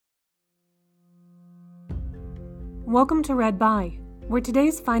Welcome to Read By, where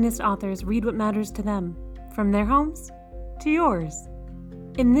today's finest authors read what matters to them, from their homes to yours.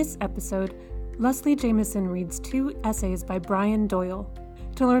 In this episode, Leslie Jamison reads 2 essays by Brian Doyle.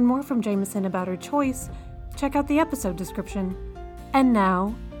 To learn more from Jamison about her choice, check out the episode description. And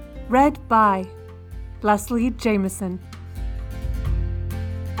now, Read By Leslie Jamison.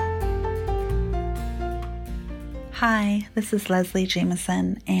 Hi, this is Leslie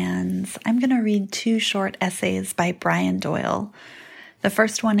Jamison, and I'm going to read 2 short essays by Brian Doyle. The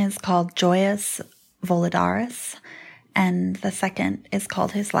first one is called Joyous Volidaris, and the second is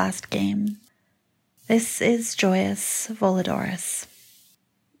called His Last Game. This is Joyous Volidaris.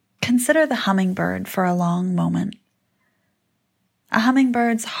 Consider the hummingbird for a long moment. A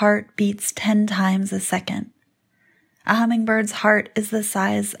hummingbird's heart beats 10 times a second. A hummingbird's heart is the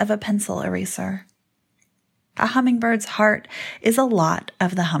size of a pencil eraser. A hummingbird's heart is a lot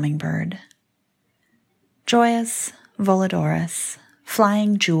of the hummingbird. Joyous Volidaris,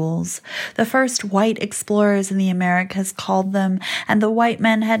 flying jewels, the first white explorers in the Americas called them, and the white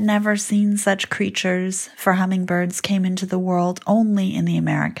men had never seen such creatures, for hummingbirds came into the world only in the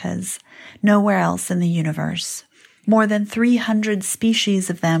Americas, nowhere else in the universe. More than 300 species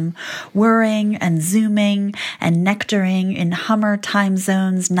of them, whirring and zooming and nectaring in Hummer time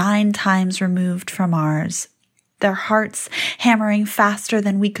zones 9 times removed from ours. Their hearts hammering faster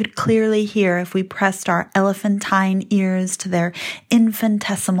than we could clearly hear if we pressed our elephantine ears to their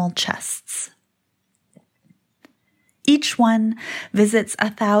infinitesimal chests. Each one visits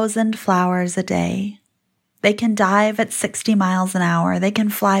 1,000 flowers a day. They can dive at 60 miles an hour. They can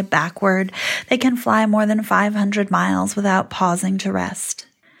fly backward. They can fly more than 500 miles without pausing to rest.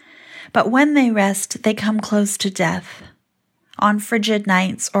 But when they rest, they come close to death. On frigid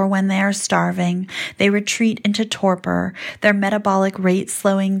nights or when they are starving, they retreat into torpor, their metabolic rate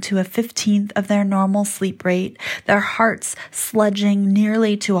slowing to a 15th of their normal sleep rate, their hearts sludging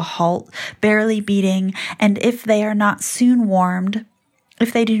nearly to a halt, barely beating, and if they are not soon warmed,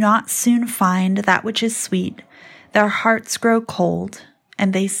 if they do not soon find that which is sweet, their hearts grow cold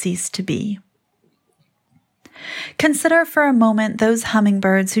and they cease to be. Consider for a moment those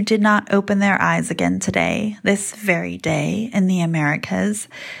hummingbirds who did not open their eyes again today, this very day in the Americas.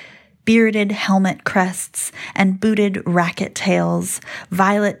 Bearded helmet crests and booted racket tails,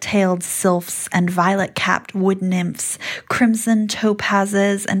 violet-tailed sylphs and violet-capped wood nymphs, crimson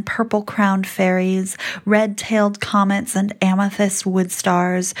topazes and purple-crowned fairies, red-tailed comets and amethyst wood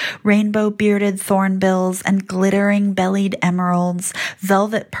stars, rainbow-bearded thornbills and glittering-bellied emeralds,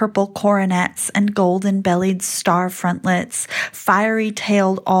 velvet-purple coronets and golden-bellied star frontlets,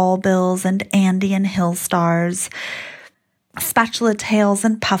 fiery-tailed allbills and Andean hill stars, spatula tails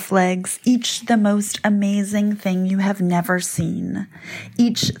and puff legs, each the most amazing thing you have never seen.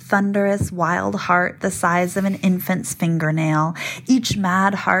 Each thunderous wild heart the size of an infant's fingernail, each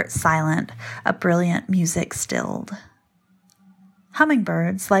mad heart silent, a brilliant music stilled.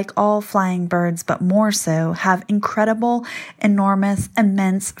 Hummingbirds, like all flying birds but more so, have incredible, enormous,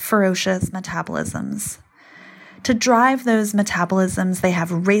 immense, ferocious metabolisms. To drive those metabolisms, they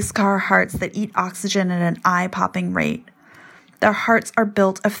have race car hearts that eat oxygen at an eye-popping rate. Their hearts are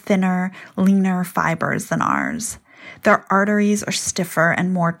built of thinner, leaner fibers than ours. Their arteries are stiffer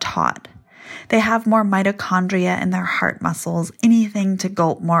and more taut. They have more mitochondria in their heart muscles, anything to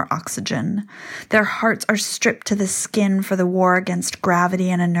gulp more oxygen. Their hearts are stripped to the skin for the war against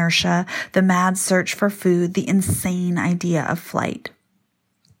gravity and inertia, the mad search for food, the insane idea of flight.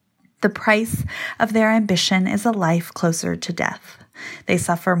 The price of their ambition is a life closer to death. They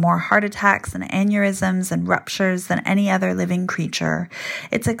suffer more heart attacks and aneurysms and ruptures than any other living creature.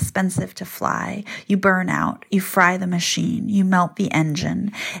 It's expensive to fly. You burn out. You fry the machine. You melt the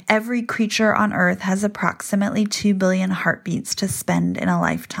engine. Every creature on Earth has approximately 2 billion heartbeats to spend in a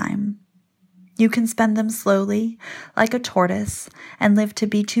lifetime. You can spend them slowly, like a tortoise, and live to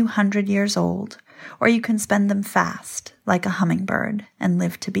be 200 years old, or you can spend them fast, like a hummingbird, and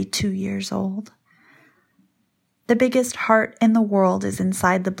live to be 2 years old. The biggest heart in the world is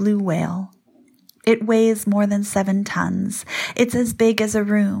inside the blue whale. It weighs more than 7 tons. It's as big as a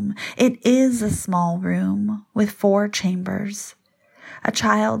room. It is a small room with 4 chambers. A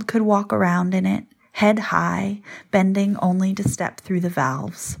child could walk around in it, head high, bending only to step through the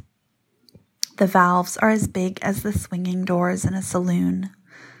valves. The valves are as big as the swinging doors in a saloon.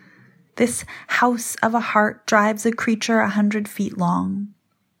 This house of a heart drives a creature 100 feet long.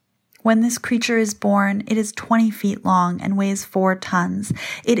 When this creature is born, it is 20 feet long and weighs 4 tons.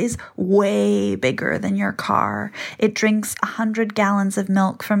 It is way bigger than your car. It drinks 100 gallons of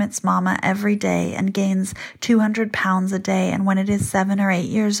milk from its mama every day and gains 200 pounds a day. And when it is 7 or 8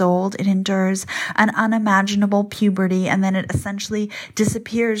 years old, it endures an unimaginable puberty, and then it essentially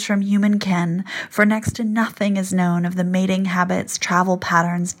disappears from human ken, for next to nothing is known of the mating habits, travel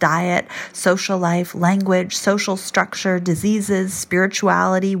patterns, diet, social life, language, social structure, diseases,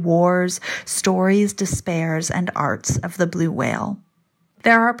 spirituality, war, stories, despairs, and arts of the blue whale.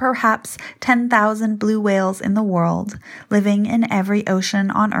 There are perhaps 10,000 blue whales in the world, living in every ocean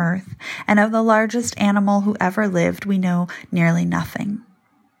on Earth, and of the largest animal who ever lived, we know nearly nothing.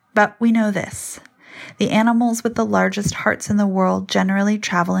 But we know this. The animals with the largest hearts in the world generally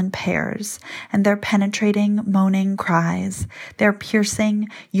travel in pairs, and their penetrating, moaning cries, their piercing,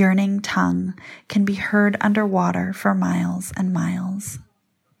 yearning tongue, can be heard underwater for miles and miles.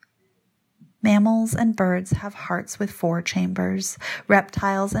 Mammals and birds have hearts with 4 chambers.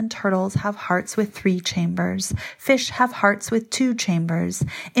 Reptiles and turtles have hearts with 3 chambers. Fish have hearts with 2 chambers.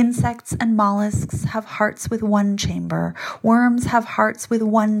 Insects and mollusks have hearts with 1 chamber. Worms have hearts with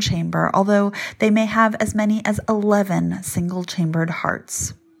 1 chamber, although they may have as many as 11 single-chambered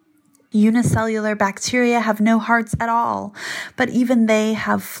hearts. Unicellular bacteria have no hearts at all, but even they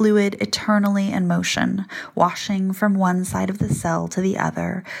have fluid eternally in motion, washing from one side of the cell to the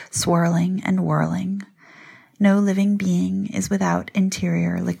other, swirling and whirling. No living being is without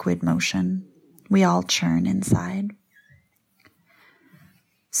interior liquid motion. We all churn inside.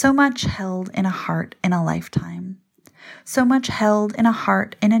 So much held in a heart in a lifetime. So much held in a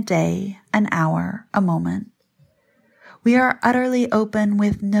heart in a day, an hour, a moment. We are utterly open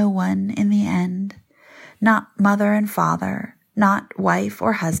with no one in the end, not mother and father, not wife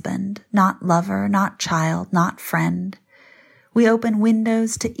or husband, not lover, not child, not friend. We open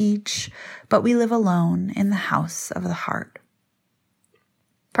windows to each, but we live alone in the house of the heart.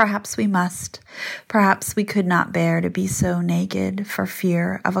 Perhaps we must. Perhaps we could not bear to be so naked for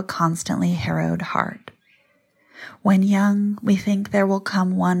fear of a constantly harrowed heart. When young, we think there will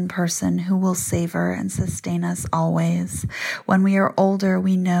come one person who will savor and sustain us always. When we are older,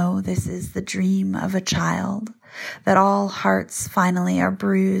 we know this is the dream of a child, that all hearts finally are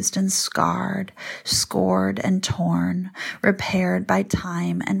bruised and scarred, scored and torn, repaired by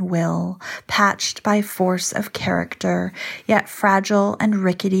time and will, patched by force of character, yet fragile and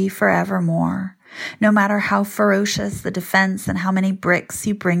rickety forevermore. No matter how ferocious the defense and how many bricks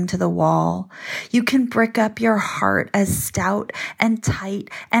you bring to the wall, you can brick up your heart as stout and tight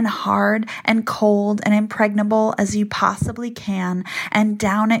and hard and cold and impregnable as you possibly can, and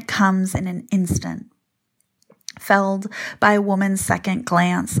down it comes in an instant. Felled by a woman's second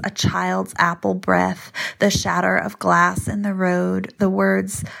glance, a child's apple breath, the shatter of glass in the road, the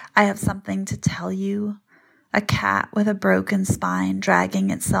words, "I have something to tell you." A cat with a broken spine dragging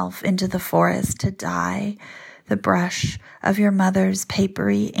itself into the forest to die. The brush of your mother's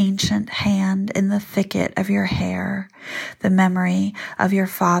papery ancient hand in the thicket of your hair. The memory of your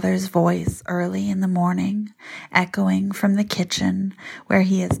father's voice early in the morning, echoing from the kitchen where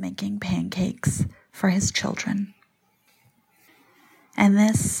he is making pancakes for his children. And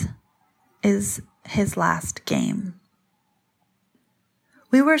this is his last game.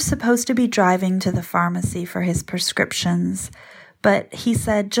 We were supposed to be driving to the pharmacy for his prescriptions, but he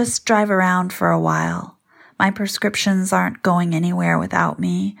said, "Just drive around for a while. My prescriptions aren't going anywhere without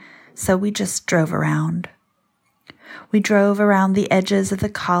me," so we just drove around. We drove around the edges of the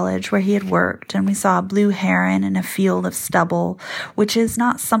college where he had worked, and we saw a blue heron in a field of stubble, which is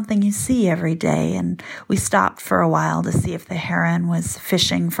not something you see every day, and we stopped for a while to see if the heron was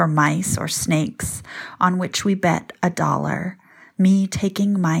fishing for mice or snakes, on which we bet $1. Me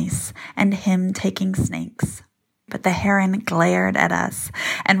taking mice and him taking snakes. But the heron glared at us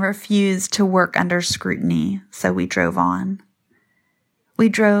and refused to work under scrutiny, so we drove on. We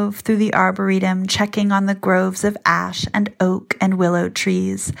drove through the arboretum, checking on the groves of ash and oak and willow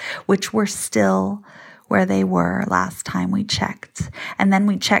trees, which were still where they were last time we checked. And then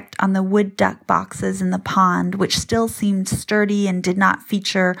we checked on the wood duck boxes in the pond, which still seemed sturdy and did not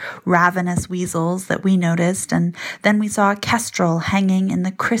feature ravenous weasels that we noticed. And then we saw a kestrel hanging in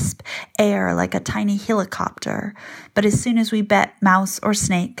the crisp air like a tiny helicopter. But as soon as we bet mouse or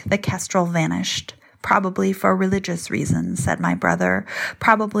snake, the kestrel vanished. Probably for religious reasons, said my brother.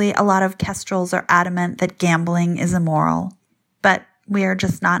 Probably a lot of kestrels are adamant that gambling is immoral. But we are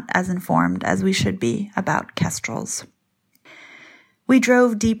just not as informed as we should be about kestrels. We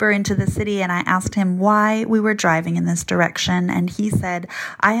drove deeper into the city and I asked him why we were driving in this direction, and he said,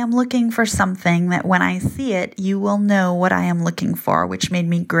 "I am looking for something that when I see it, you will know what I am looking for," which made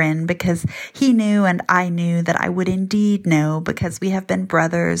me grin because he knew and I knew that I would indeed know because we have been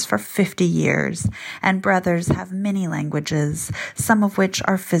brothers for 50 years, and brothers have many languages, some of which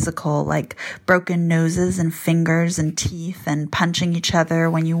are physical, like broken noses and fingers and teeth and punching each other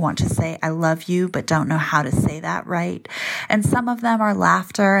when you want to say "I love you" but don't know how to say that right. And some of them are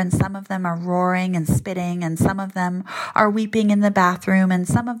laughter, and some of them are roaring and spitting, and some of them are weeping in the bathroom, and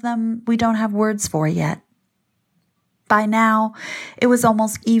some of them we don't have words for yet. By now, it was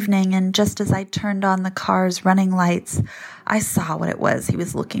almost evening, and just as I turned on the car's running lights, I saw what it was he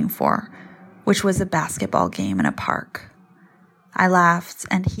was looking for, which was a basketball game in a park. I laughed,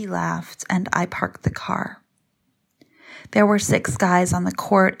 and he laughed, and I parked the car. There were 6 guys on the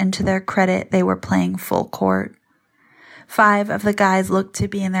court, and to their credit, they were playing full court. 5 of the guys looked to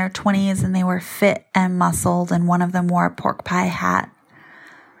be in their 20s, and they were fit and muscled, and one of them wore a pork pie hat.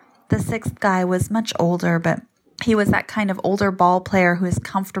 The 6th guy was much older, but he was that kind of older ball player who is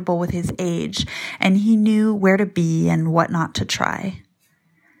comfortable with his age, and he knew where to be and what not to try.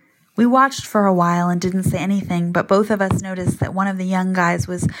 We watched for a while and didn't say anything, but both of us noticed that one of the young guys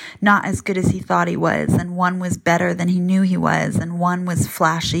was not as good as he thought he was, and one was better than he knew he was, and one was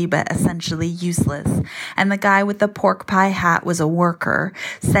flashy but essentially useless. And the guy with the pork pie hat was a worker,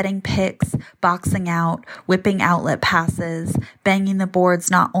 setting picks, boxing out, whipping outlet passes, banging the boards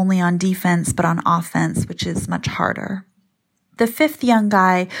not only on defense but on offense, which is much harder. The 5th young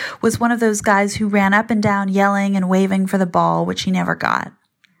guy was one of those guys who ran up and down yelling and waving for the ball, which he never got.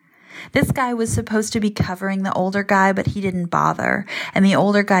 This guy was supposed to be covering the older guy, but he didn't bother, and the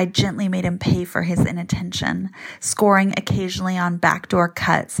older guy gently made him pay for his inattention, scoring occasionally on backdoor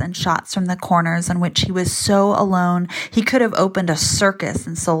cuts and shots from the corners on which he was so alone he could have opened a circus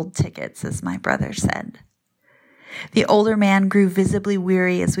and sold tickets, as my brother said. The older man grew visibly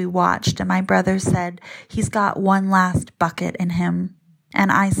weary as we watched, and my brother said, "He's got one last bucket in him."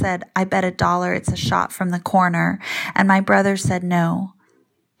 And I said, "I bet $1 it's a shot from the corner," and my brother said no.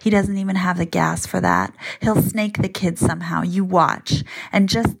 He doesn't even have the gas for that. He'll snake the kid somehow. You watch. And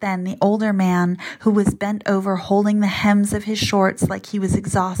just then, the older man, who was bent over holding the hems of his shorts like he was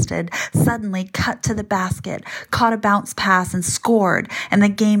exhausted, suddenly cut to the basket, caught a bounce pass, and scored. And the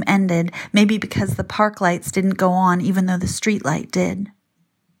game ended, maybe because the park lights didn't go on even though the street light did.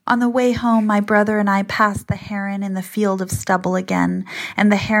 On the way home, my brother and I passed the heron in the field of stubble again,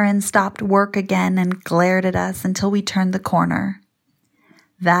 and the heron stopped work again and glared at us until we turned the corner.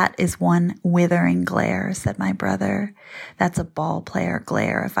 "That is one withering glare," said my brother. "That's a ball player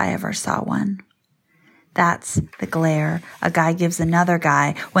glare if I ever saw one." That's the glare a guy gives another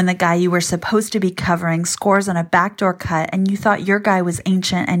guy when the guy you were supposed to be covering scores on a backdoor cut and you thought your guy was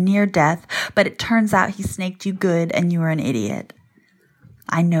ancient and near death, but it turns out he snaked you good and you were an idiot.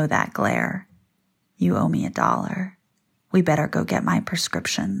 I know that glare. You owe me $1. We better go get my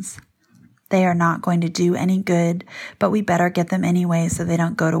prescriptions. They are not going to do any good, but we better get them anyway so they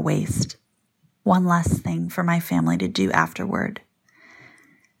don't go to waste. One less thing for my family to do afterward.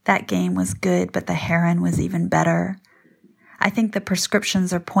 That game was good, but the heron was even better. I think the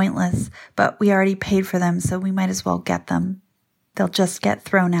prescriptions are pointless, but we already paid for them, so we might as well get them. They'll just get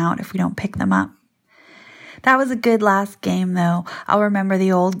thrown out if we don't pick them up. That was a good last game, though. I'll remember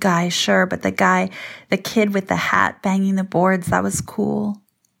the old guy, sure, but the kid with the hat banging the boards, that was cool.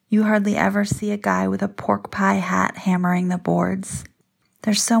 You hardly ever see a guy with a pork pie hat hammering the boards.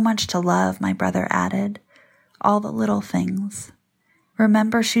 There's so much to love, my brother added. All the little things.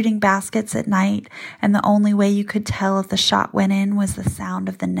 Remember shooting baskets at night, and the only way you could tell if the shot went in was the sound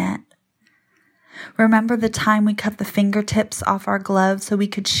of the net. Remember the time we cut the fingertips off our gloves so we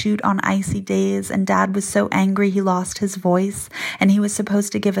could shoot on icy days, and Dad was so angry he lost his voice, and he was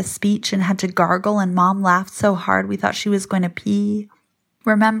supposed to give a speech and had to gargle, and Mom laughed so hard we thought she was going to pee?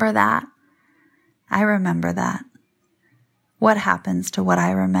 Remember that? I remember that. What happens to what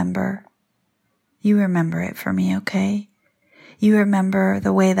I remember? You remember it for me, okay? You remember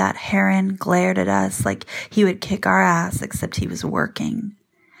the way that heron glared at us like he would kick our ass, except he was working.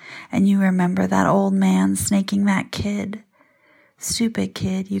 And you remember that old man snaking that kid. Stupid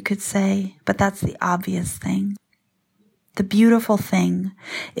kid, you could say, but that's the obvious thing. The beautiful thing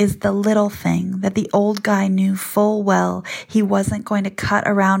is the little thing that the old guy knew full well he wasn't going to cut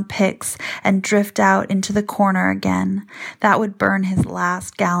around picks and drift out into the corner again. That would burn his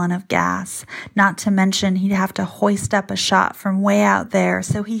last gallon of gas, not to mention he'd have to hoist up a shot from way out there,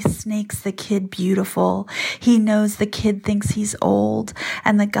 so he snakes the kid beautiful. He knows the kid thinks he's old,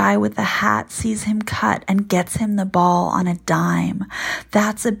 and the guy with the hat sees him cut and gets him the ball on a dime.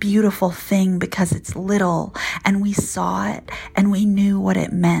 That's a beautiful thing because it's little, and we saw it, and we knew what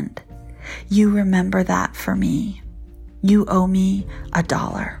it meant. You remember that for me. You owe me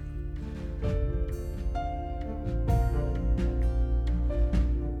 $1.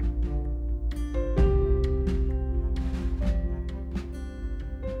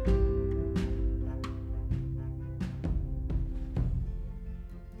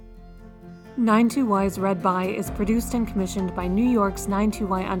 Nine Two Y's Read By is produced and commissioned by New York's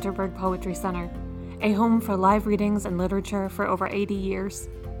 92Y Unterberg Poetry Center, a home for live readings and literature for over 80 years.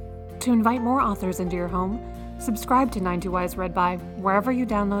 To invite more authors into your home, subscribe to 92Y's Read By wherever you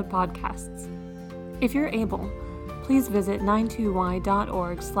download podcasts. If you're able, please visit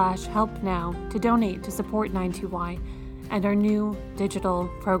 92y.org/helpnow to donate to support 92Y and our new digital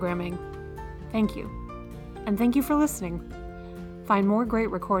programming. Thank you. And thank you for listening. Find more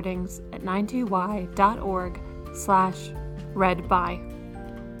great recordings at 92y.org/readby.